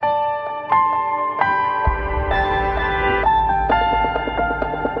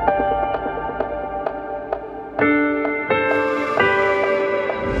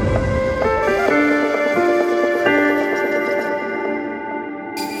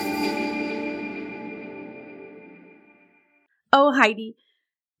Heidi,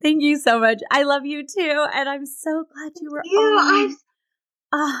 thank you so much. I love you too. And I'm so glad you were Yeah,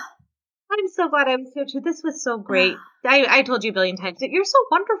 on. I'm so glad I'm here too. This was so great. I told you a billion times that you're so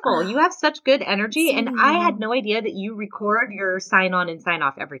wonderful. You have such good energy. And I had no idea that you record your sign on and sign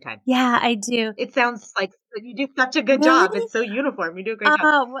off every time. Yeah, I do. It sounds like you do such a good job. It's so uniform. You do a great job.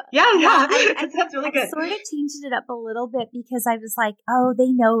 Well, Yeah. It sounds really good. I sort of changed it up a little bit because I was like, oh,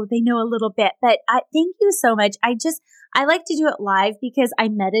 they know a little bit. But thank you so much. I like to do it live because I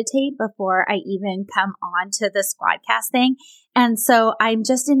meditate before I even come on to the Squadcast thing. And so I'm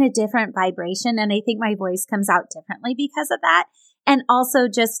just in a different vibration. And I think my voice comes out differently because of that. And also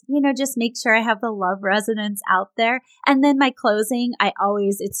just make sure I have the love resonance out there. And then my closing,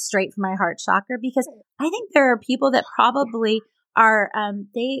 it's straight from my heart chakra because I think there are people that probably are,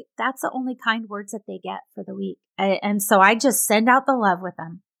 that's the only kind words that they get for the week. And so I just send out the love with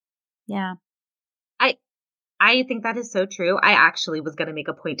them. Yeah. I think that is so true. I actually was going to make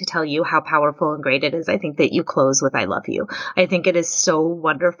a point to tell you how powerful and great it is. I think that you close with "I love you." I think it is so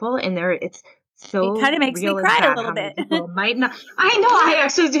wonderful, and it's so it kind of makes me cry a little bit. People might not. I know. I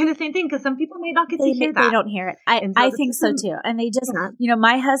actually was doing the same thing because some people may not get to hear that. They don't hear it. I think so too. And they just,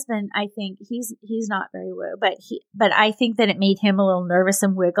 my husband, I think he's not very woo, but I think that it made him a little nervous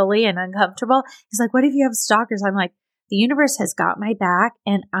and wiggly and uncomfortable. He's like, "What if you have stalkers?" I'm like, the universe has got my back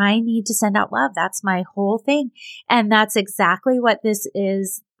and I need to send out love. That's my whole thing. And that's exactly what this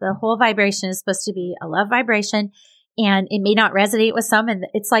is. The whole vibration is supposed to be a love vibration, and it may not resonate with some. And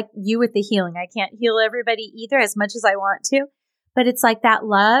it's like you with the healing. I can't heal everybody either as much as I want to, but it's like that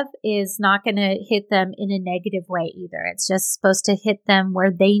love is not going to hit them in a negative way either. It's just supposed to hit them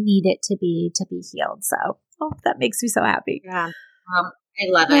where they need it to be healed. So, that makes me so happy. Yeah. I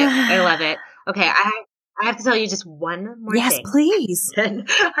love it. I love it. Okay. I have to tell you just one more thing. Yes, please. I'll let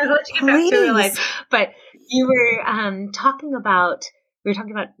you get back to your life. But you were talking about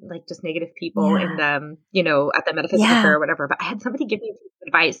like just negative people and at the metaphysical fair or whatever. But I had somebody give me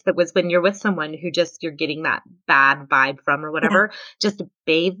advice that was when you're with someone who just you're getting that bad vibe from or whatever, just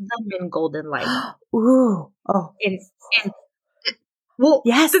bathe them in golden light. Ooh. Oh.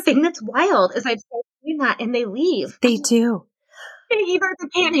 Yes. The thing that's wild is I've started doing that and they leave. They do. Either they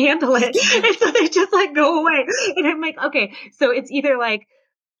can't handle it, and so they just like go away. And I'm like, okay, so it's either like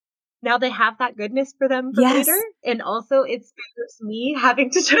now they have that goodness for them for later, and also it's me having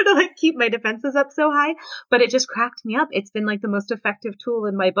to try to like keep my defenses up so high. But it just cracked me up. It's been like the most effective tool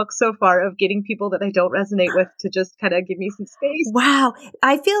in my book so far of getting people that I don't resonate with to just kind of give me some space. Wow,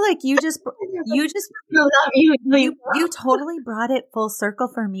 I feel like you totally brought it full circle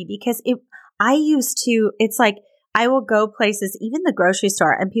for me because it's like. I will go places, even the grocery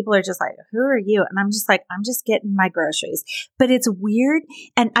store, and people are just like, "Who are you?" And I'm just like, "I'm just getting my groceries." But it's weird.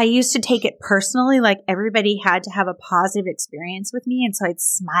 And I used to take it personally, like everybody had to have a positive experience with me. And so I'd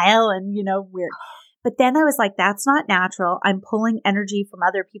smile and, weird. But then I was like, that's not natural. I'm pulling energy from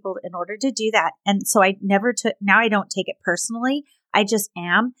other people in order to do that. And so now I don't take it personally. I just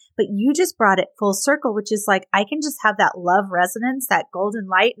am. But you just brought it full circle, which is like, I can just have that love resonance, that golden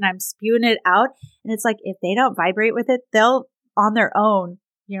light, and I'm spewing it out. And it's like, if they don't vibrate with it, they'll on their own,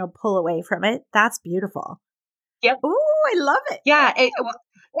 pull away from it. That's beautiful. Yep. Ooh, I love it. Yeah. It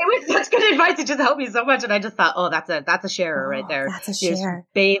was such good advice. It just helped me so much. And I just thought, that's a sharer right there. That's a share.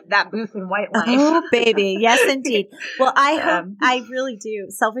 Bathe that booth in white light. Oh, baby. Yes, indeed. Well, I really do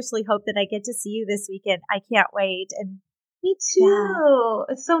selfishly hope that I get to see you this weekend. I can't wait. And me too. Yeah.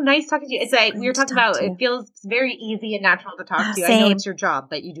 It's so nice talking to you. It's like we were talking about, it feels very easy and natural to talk to you. Same. I know it's your job,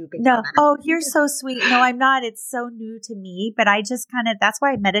 but you do a good job. Oh, you're so sweet. No, I'm not. It's so new to me, but I just that's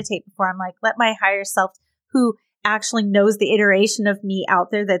why I meditate before. I'm like, let my higher self, who actually knows the iteration of me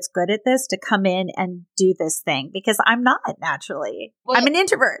out there that's good at this, to come in and do this thing, because I'm not naturally. Well, I'm an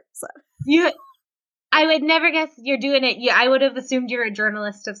introvert. So. I would never guess you're doing it. I would have assumed you're a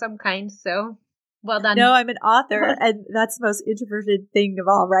journalist of some kind. So. Well done. No, I'm an author, and that's the most introverted thing of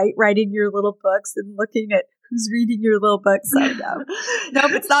all, right? Writing your little books and looking at who's reading your little books. So no,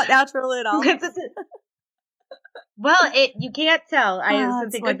 it's not natural at all. Well, you can't tell.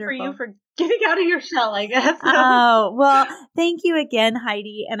 It's good for you for getting out of your shell, I guess. Oh, well, thank you again,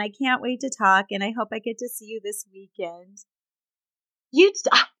 Heidi, and I can't wait to talk, and I hope I get to see you this weekend.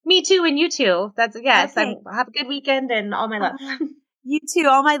 Me too, and you too. That's yes. Okay. Have a good weekend, and all my love. You too,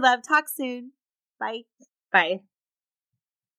 all my love. Talk soon. Bye. Bye.